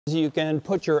You can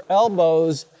put your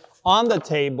elbows on the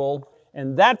table,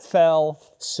 and that fell,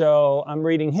 so I'm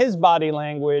reading his body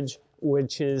language,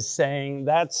 which is saying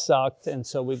that sucked, and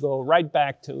so we go right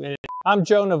back to it. I'm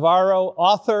Joe Navarro,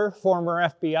 author, former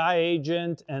FBI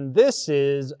agent, and this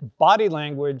is Body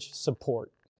Language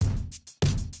Support.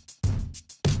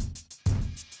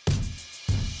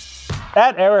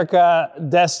 At Erica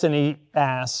Destiny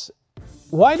asks,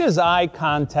 why does eye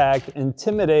contact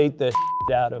intimidate the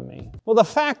out of me? Well, the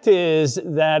fact is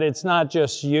that it's not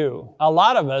just you. A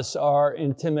lot of us are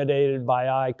intimidated by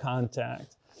eye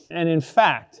contact. And in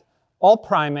fact, all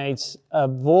primates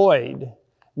avoid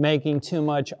making too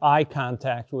much eye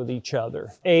contact with each other.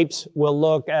 Apes will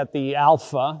look at the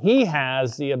alpha. He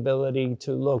has the ability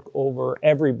to look over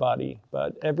everybody,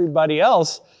 but everybody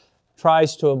else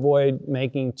tries to avoid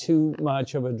making too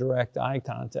much of a direct eye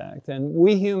contact. And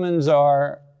we humans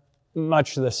are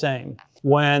much the same.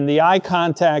 When the eye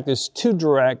contact is too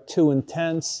direct, too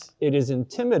intense, it is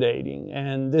intimidating.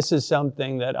 And this is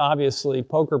something that obviously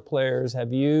poker players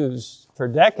have used for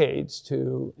decades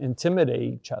to intimidate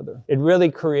each other. It really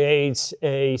creates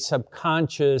a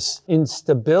subconscious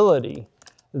instability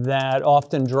that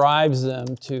often drives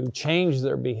them to change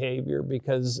their behavior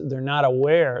because they're not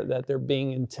aware that they're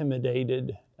being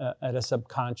intimidated at a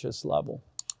subconscious level.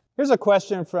 Here's a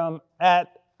question from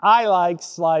I like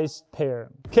sliced pear.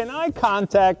 Can eye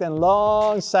contact and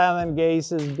long silent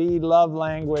gazes be love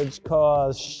language?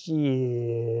 Cause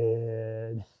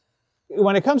shit.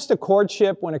 When it comes to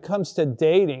courtship, when it comes to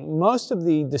dating, most of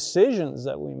the decisions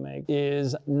that we make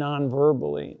is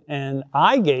non-verbally. And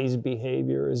eye gaze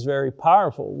behavior is very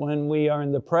powerful. When we are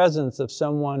in the presence of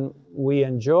someone we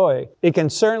enjoy, it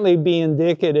can certainly be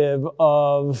indicative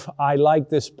of, I like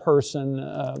this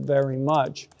person very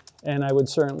much. And I would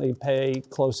certainly pay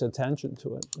close attention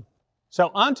to it.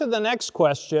 So on to the next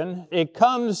question. It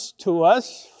comes to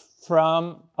us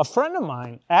from a friend of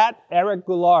mine, at Eric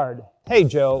Goulard. Hey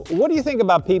Joe, what do you think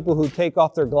about people who take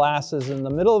off their glasses in the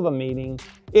middle of a meeting,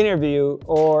 interview,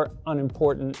 or on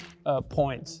important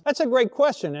points? That's a great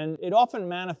question, and it often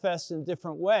manifests in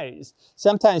different ways.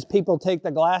 Sometimes people take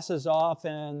the glasses off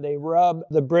and they rub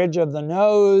the bridge of the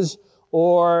nose,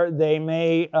 or they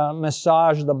may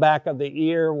massage the back of the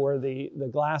ear where the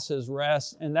glasses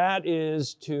rest, and that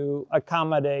is to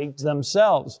accommodate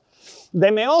themselves.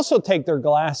 They may also take their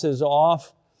glasses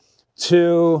off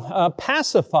to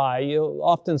pacify. You'll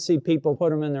often see people put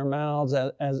them in their mouths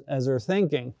as they're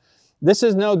thinking. This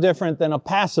is no different than a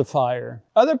pacifier.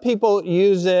 Other people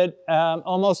use it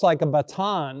almost like a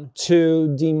baton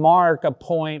to demark a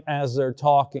point as they're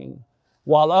talking,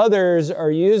 while others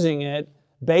are using it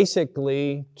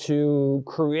basically to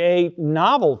create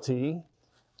novelty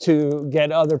to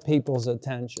get other people's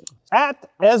attention. At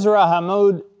Ezra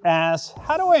Hamoud asks,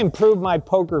 how do I improve my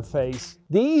poker face?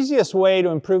 The easiest way to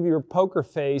improve your poker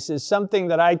face is something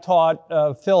that I taught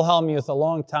Phil Hellmuth a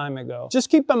long time ago. Just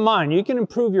keep in mind, you can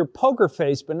improve your poker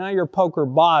face, but not your poker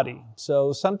body.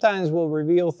 So sometimes we'll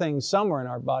reveal things somewhere in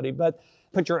our body, but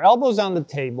put your elbows on the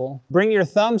table, bring your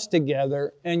thumbs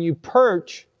together, and you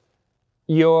perch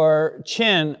your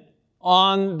chin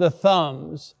on the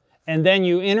thumbs, and then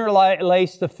you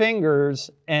interlace the fingers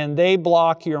and they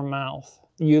block your mouth.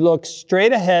 You look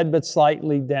straight ahead but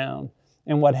slightly down.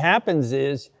 And what happens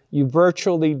is you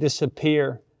virtually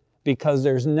disappear because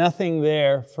there's nothing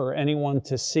there for anyone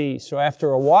to see. So after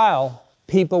a while,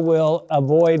 people will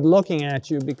avoid looking at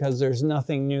you because there's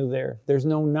nothing new there. There's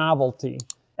no novelty.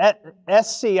 At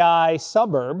SCI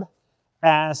Suburb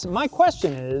asks, my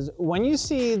question is, when you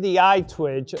see the eye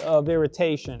twitch of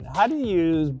irritation, how do you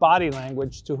use body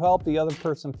language to help the other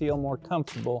person feel more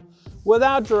comfortable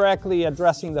without directly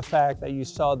addressing the fact that you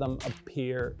saw them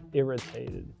appear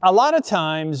irritated? A lot of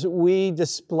times we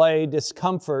display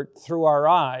discomfort through our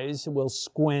eyes. We'll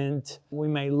squint, we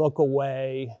may look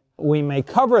away, we may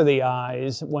cover the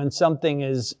eyes when something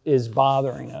is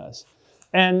bothering us.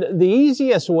 And the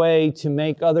easiest way to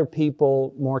make other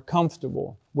people more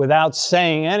comfortable without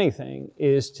saying anything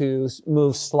is to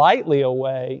move slightly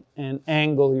away and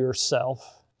angle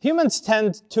yourself. Humans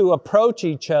tend to approach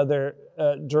each other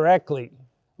directly.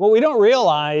 What we don't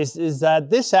realize is that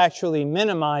this actually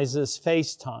minimizes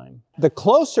face time. The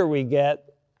closer we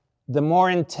get, the more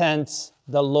intense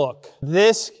the look.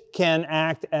 This can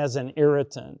act as an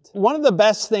irritant. One of the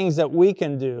best things that we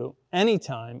can do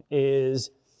anytime is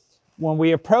when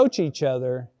we approach each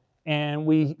other and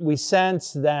we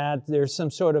sense that there's some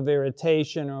sort of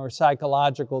irritation or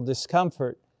psychological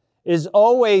discomfort, is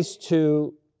always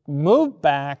to move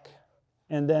back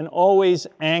and then always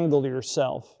angle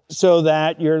yourself so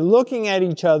that you're looking at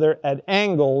each other at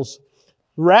angles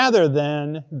rather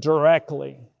than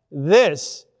directly.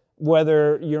 This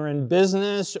Whether you're in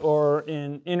business or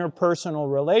in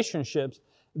interpersonal relationships,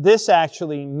 this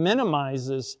actually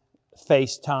minimizes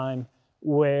face time,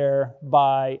 where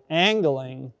by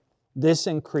angling, this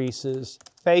increases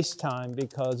face time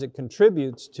because it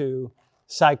contributes to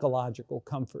psychological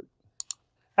comfort.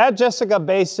 At Jessica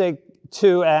Basic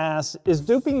 2 asks, is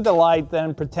duping delight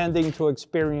then pretending to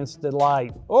experience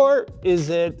delight? Or is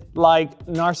it like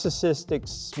narcissistic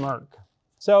smirk?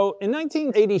 So in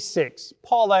 1986,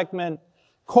 Paul Ekman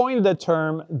coined the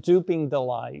term duping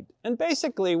delight. And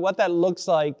basically what that looks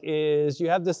like is you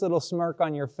have this little smirk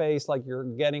on your face like you're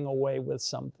getting away with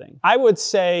something. I would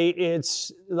say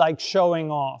it's like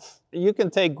showing off. You can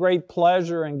take great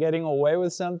pleasure in getting away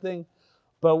with something,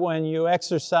 but when you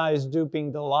exercise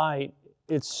duping delight,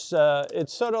 it's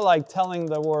sort of like telling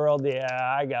the world,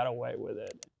 yeah, I got away with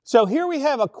it. So here we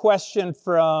have a question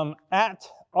from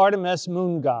 @Artemis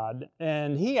Moon God,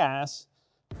 and he asks,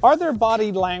 are there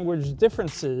body language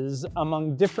differences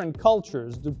among different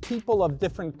cultures? Do people of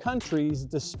different countries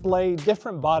display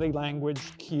different body language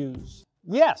cues?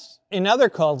 Yes. In other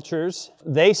cultures,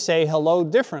 they say hello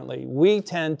differently. We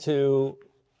tend to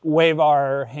wave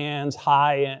our hands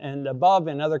high and above.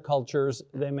 In other cultures,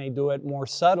 they may do it more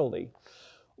subtly.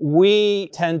 We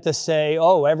tend to say,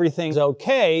 oh, everything's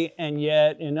okay, and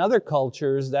yet in other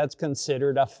cultures, that's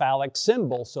considered a phallic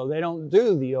symbol, so they don't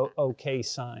do the okay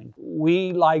sign.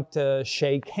 We like to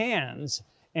shake hands,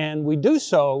 and we do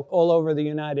so all over the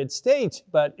United States,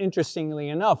 but interestingly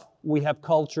enough, we have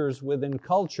cultures within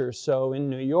cultures. So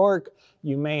in New York,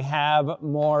 you may have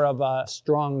more of a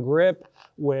strong grip,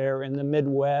 where in the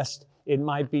Midwest, it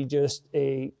might be just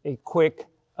a quick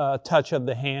touch of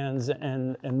the hands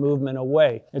and movement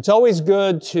away. It's always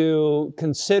good to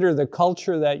consider the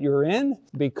culture that you're in,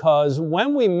 because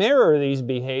when we mirror these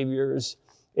behaviors,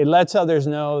 it lets others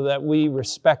know that we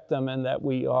respect them and that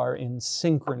we are in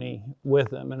synchrony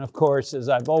with them. And of course, as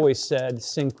I've always said,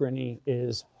 synchrony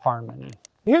is harmony.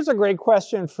 Here's a great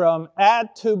question from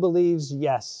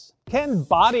 @2believes_yes. Can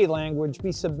body language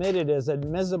be submitted as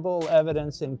admissible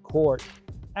evidence in court?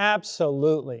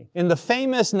 Absolutely. In the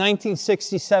famous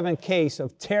 1967 case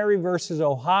of Terry versus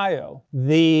Ohio,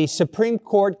 the Supreme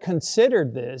Court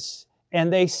considered this,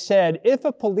 and they said if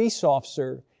a police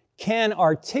officer can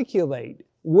articulate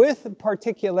with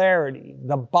particularity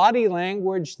the body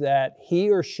language that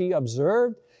he or she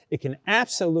observed, it can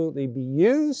absolutely be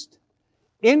used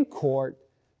in court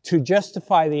to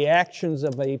justify the actions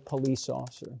of a police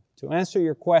officer. To answer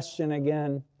your question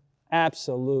again,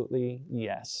 absolutely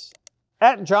yes.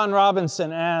 @John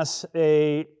Robinson asks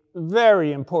a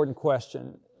very important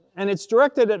question, and it's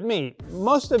directed at me.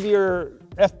 Most of your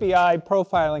FBI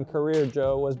profiling career,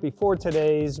 Joe, was before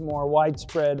today's more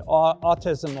widespread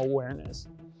autism awareness.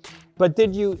 But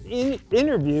did you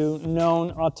interview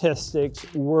known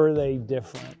autistics? Were they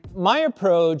different? My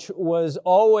approach was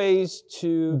always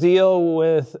to deal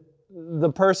with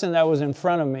the person that was in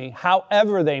front of me,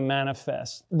 however they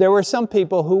manifest. There were some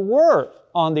people who were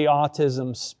on the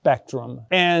autism spectrum.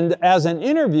 And as an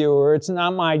interviewer, it's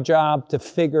not my job to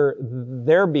figure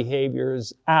their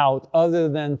behaviors out other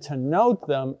than to note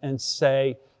them and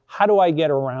say, how do I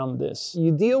get around this?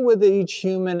 You deal with each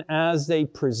human as they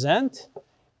present,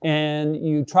 and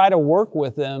you try to work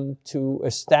with them to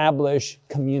establish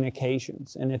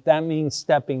communications. And if that means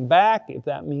stepping back, if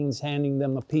that means handing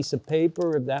them a piece of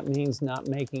paper, if that means not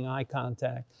making eye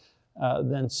contact,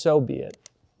 then so be it.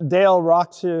 Dale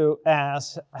Roxu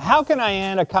asks, how can I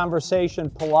end a conversation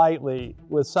politely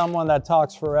with someone that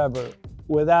talks forever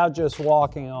without just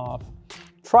walking off?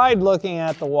 Tried looking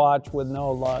at the watch with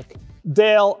no luck.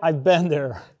 Dale, I've been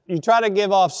there. You try to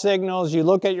give off signals, you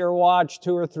look at your watch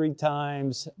 2 or 3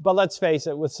 times, but let's face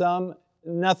it, with some,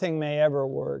 nothing may ever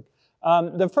work.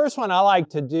 The first one I like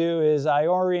to do is I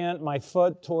orient my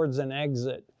foot towards an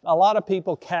exit. A lot of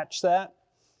people catch that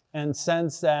and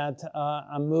sense that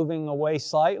I'm moving away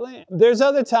slightly. There's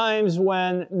other times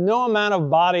when no amount of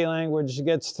body language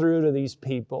gets through to these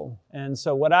people. And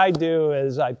so what I do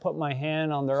is I put my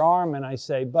hand on their arm and I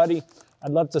say, buddy,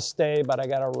 I'd love to stay, but I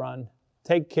gotta run.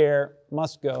 Take care,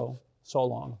 must go, so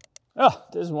long. Oh,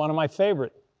 this is one of my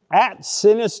favorite.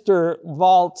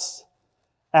 @SinisterVaults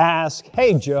asks,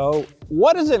 hey Joe,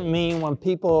 what does it mean when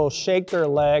people shake their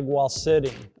leg while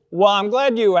sitting? Well, I'm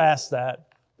glad you asked that,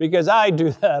 because I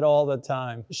do that all the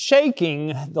time.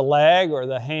 Shaking the leg or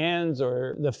the hands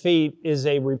or the feet is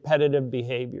a repetitive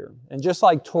behavior. And just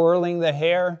like twirling the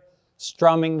hair,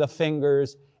 strumming the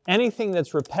fingers, anything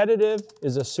that's repetitive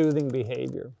is a soothing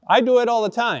behavior. I do it all the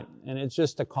time, and it's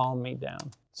just to calm me down.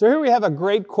 So here we have a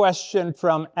great question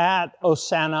from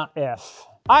 @OsanaF.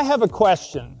 I have a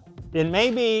question. It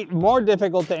may be more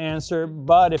difficult to answer,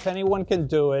 but if anyone can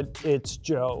do it, it's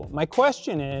Joe. My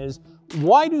question is,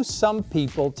 why do some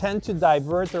people tend to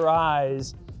divert their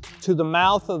eyes to the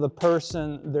mouth of the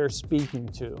person they're speaking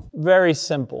to? Very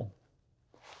simple.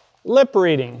 Lip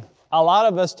reading. A lot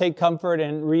of us take comfort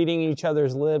in reading each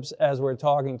other's lips as we're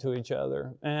talking to each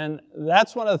other. And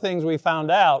that's one of the things we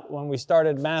found out when we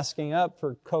started masking up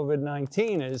for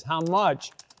COVID-19 is how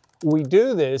much we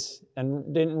do this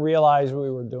and didn't realize we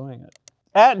were doing it.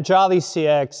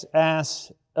 @JollyCX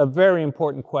asks a very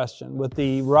important question. With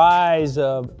the rise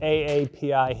of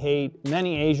AAPI hate,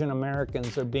 many Asian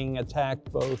Americans are being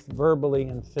attacked both verbally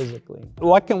and physically.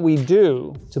 What can we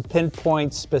do to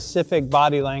pinpoint specific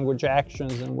body language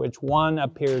actions in which one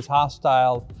appears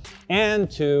hostile and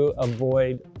to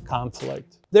avoid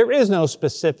conflict? There is no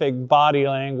specific body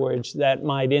language that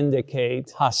might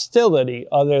indicate hostility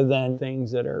other than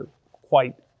things that are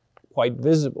quite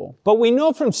visible. But we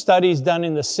know from studies done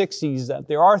in the 60s that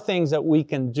there are things that we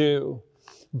can do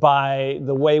by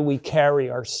the way we carry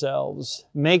ourselves,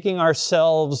 making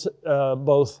ourselves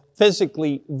both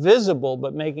physically visible,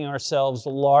 but making ourselves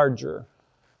larger.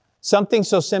 Something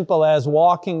so simple as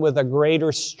walking with a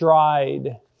greater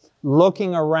stride,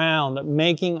 looking around,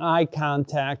 making eye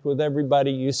contact with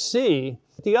everybody you see.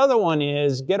 The other one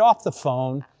is get off the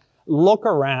phone, look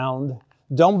around,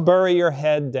 don't bury your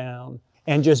head down,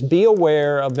 and just be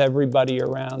aware of everybody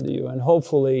around you, and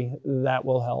hopefully that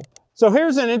will help. So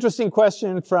here's an interesting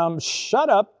question from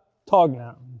Shut Up, Talk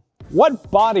Now.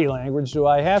 What body language do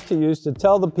I have to use to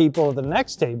tell the people at the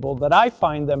next table that I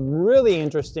find them really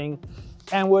interesting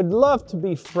and would love to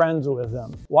be friends with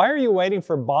them? Why are you waiting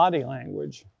for body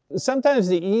language? Sometimes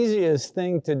the easiest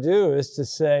thing to do is to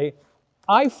say,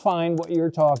 I find what you're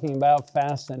talking about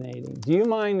fascinating. Do you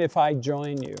mind if I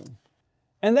join you?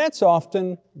 And that's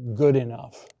often good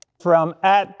enough. From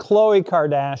 @Khloe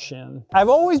Kardashian. I've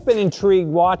always been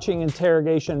intrigued watching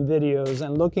interrogation videos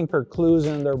and looking for clues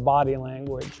in their body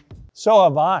language. So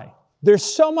have I. There's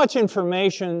so much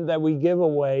information that we give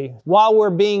away while we're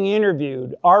being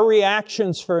interviewed. Our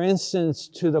reactions, for instance,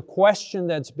 to the question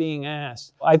that's being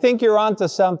asked. I think you're onto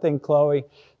something, Khloe.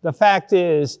 The fact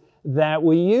is that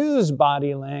we use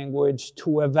body language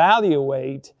to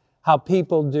evaluate how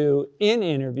people do in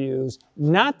interviews,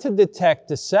 not to detect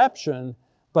deception,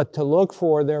 but to look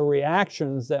for their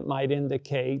reactions that might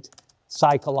indicate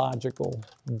psychological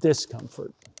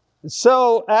discomfort.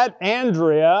 So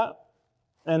 @Andrea,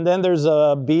 and then there's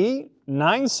a B,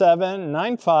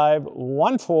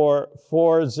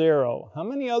 97951440. How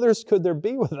many others could there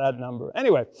be with that number?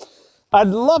 Anyway, I'd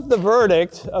love the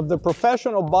verdict of the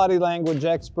professional body language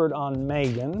expert on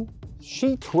Meghan.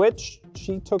 She twitched,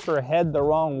 she took her head the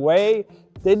wrong way,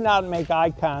 did not make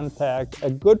eye contact, a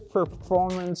good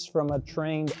performance from a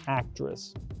trained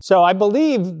actress. So I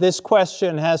believe this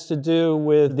question has to do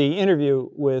with the interview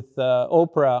with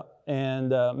Oprah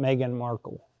and Meghan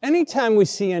Markle. Anytime we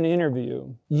see an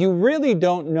interview, you really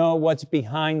don't know what's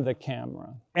behind the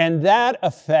camera. And that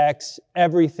affects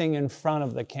everything in front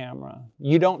of the camera.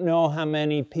 You don't know how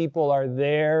many people are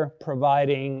there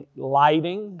providing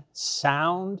lighting,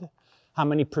 sound, how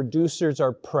many producers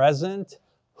are present,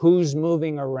 who's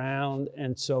moving around,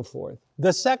 and so forth.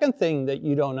 The second thing that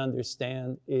you don't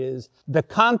understand is the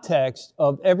context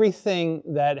of everything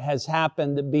that has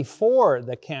happened before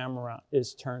the camera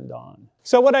is turned on.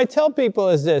 So what I tell people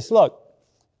is this, look,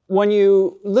 when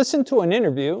you listen to an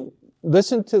interview,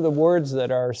 listen to the words that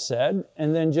are said,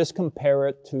 and then just compare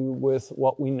it with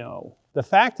what we know. The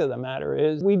fact of the matter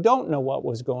is we don't know what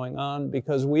was going on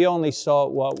because we only saw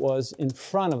what was in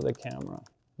front of the camera,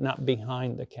 not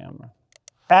behind the camera.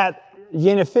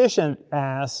 @Yinefficient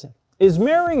asks, is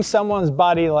mirroring someone's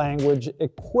body language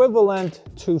equivalent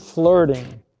to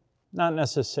flirting? Not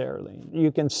necessarily.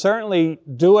 You can certainly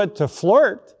do it to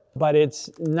flirt, but it's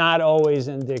not always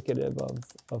indicative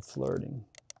of flirting.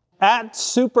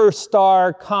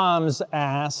 @SuperstarComs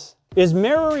asks, is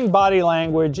mirroring body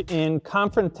language in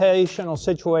confrontational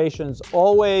situations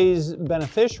always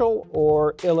beneficial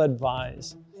or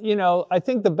ill-advised? You know, I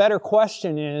think the better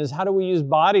question is, how do we use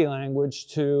body language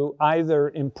to either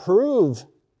improve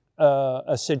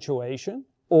a situation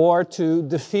or to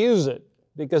diffuse it?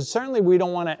 Because certainly we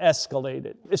don't want to escalate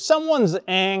it. If someone's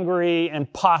angry and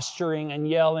posturing and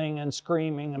yelling and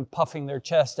screaming and puffing their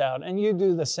chest out, and you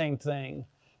do the same thing,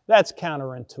 that's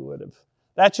counterintuitive.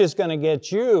 That's just going to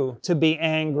get you to be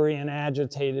angry and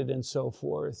agitated and so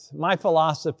forth. My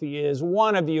philosophy is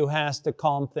one of you has to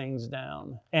calm things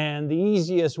down. And the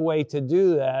easiest way to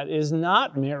do that is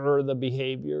not mirror the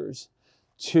behaviors,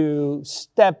 to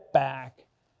step back,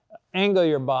 Angle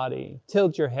your body,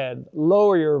 tilt your head,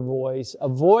 lower your voice,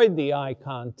 avoid the eye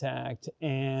contact,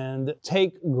 and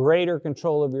take greater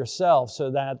control of yourself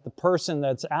so that the person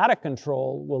that's out of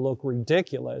control will look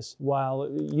ridiculous while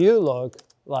you look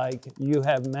like you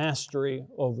have mastery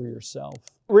over yourself.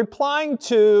 Replying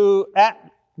to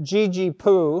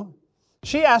 @GGPoo,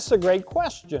 she asked a great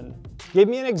question. Give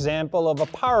me an example of a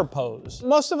power pose.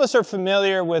 Most of us are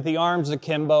familiar with the arms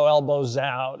akimbo, elbows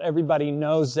out. Everybody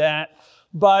knows that.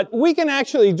 But we can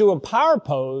actually do a power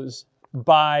pose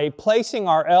by placing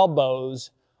our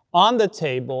elbows on the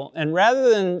table, and rather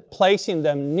than placing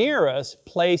them near us,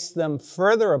 place them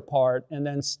further apart and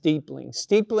then steepling.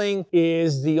 Steepling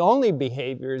is the only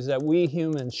behaviors that we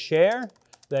humans share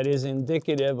that is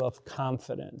indicative of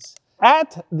confidence.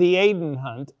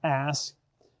 @TheAidenHunt asks,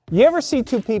 you ever see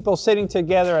two people sitting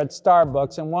together at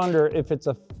Starbucks and wonder if it's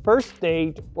a first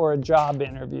date or a job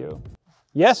interview?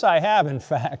 Yes, I have, in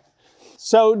fact.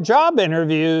 So job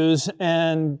interviews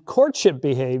and courtship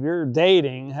behavior,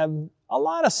 dating, have a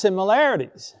lot of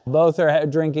similarities. Both are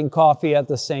drinking coffee at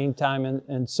the same time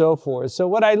and so forth. So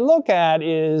what I look at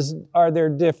is, are there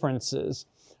differences?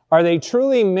 Are they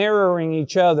truly mirroring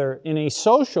each other in a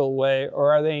social way,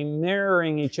 or are they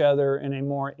mirroring each other in a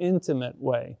more intimate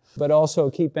way? But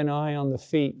also keep an eye on the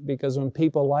feet, because when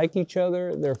people like each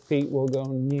other, their feet will go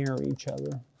near each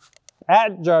other.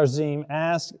 @Jarzim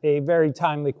asks a very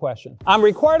timely question. I'm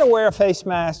required to wear a face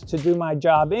mask to do my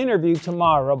job interview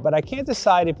tomorrow, but I can't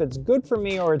decide if it's good for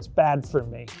me or it's bad for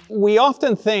me. We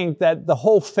often think that the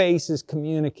whole face is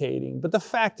communicating, but the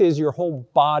fact is your whole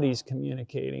body's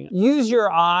communicating. Use your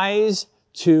eyes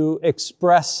to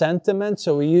express sentiment.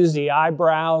 So we use the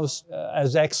eyebrows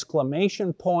as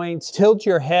exclamation points. Tilt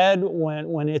your head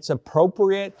when it's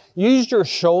appropriate. Use your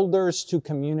shoulders to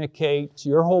communicate.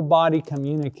 Your whole body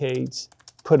communicates.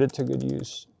 Put it to good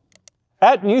use.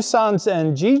 @Newsons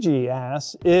and Gigi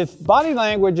asks, if body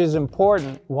language is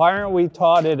important, why aren't we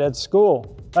taught it at school?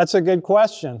 That's a good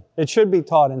question. It should be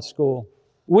taught in school.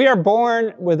 We are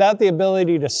born without the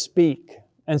ability to speak.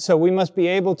 And so we must be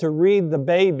able to read the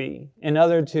baby in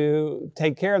order to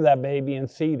take care of that baby and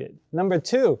feed it. Number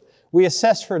two, we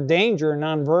assess for danger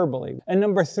non-verbally. And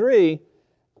number three,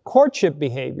 courtship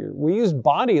behavior. We use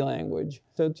body language.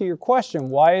 So to your question,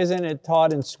 why isn't it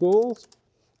taught in schools?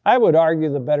 I would argue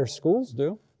the better schools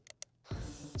do.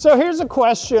 So here's a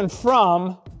question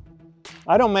from,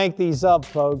 I don't make these up,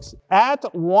 folks,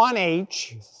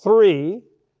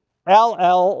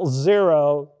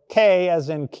 @1H3LL0K as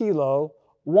in kilo,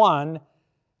 1,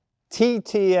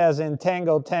 TT as in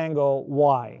tango, tango,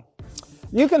 Y.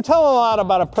 You can tell a lot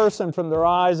about a person from their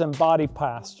eyes and body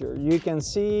posture. You can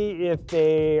see if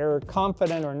they are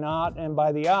confident or not, and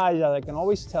by the eyes, I can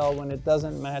always tell when it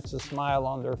doesn't match the smile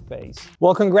on their face.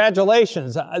 Well,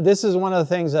 congratulations. This is one of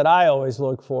the things that I always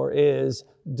look for is,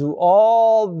 do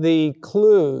all the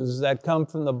clues that come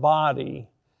from the body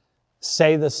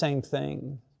say the same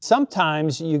thing?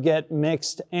 Sometimes you get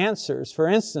mixed answers. For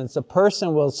instance, a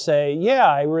person will say, yeah,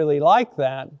 I really like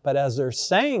that, but as they're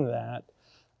saying that,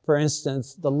 for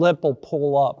instance, the lip will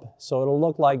pull up, so it'll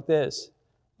look like this.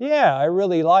 Yeah, I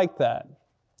really like that.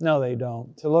 No, they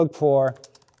don't. To look for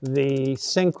the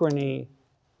synchrony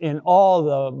in all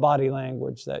the body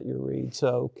language that you read.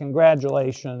 So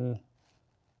congratulations,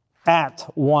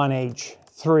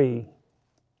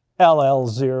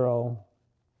 @1H3LL0.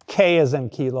 K as in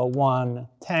kilo, 1,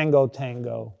 tango,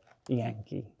 tango,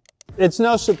 Yankee. It's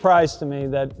no surprise to me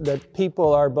that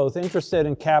people are both interested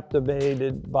and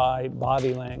captivated by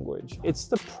body language. It's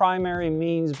the primary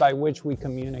means by which we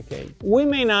communicate. We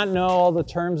may not know all the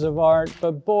terms of art,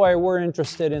 but boy, we're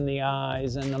interested in the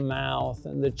eyes and the mouth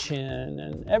and the chin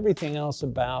and everything else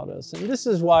about us. And this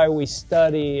is why we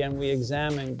study and we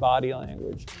examine body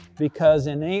language, because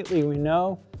innately we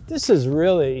know this is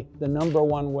really the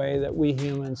 #1 way that we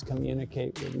humans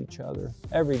communicate with each other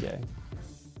every day.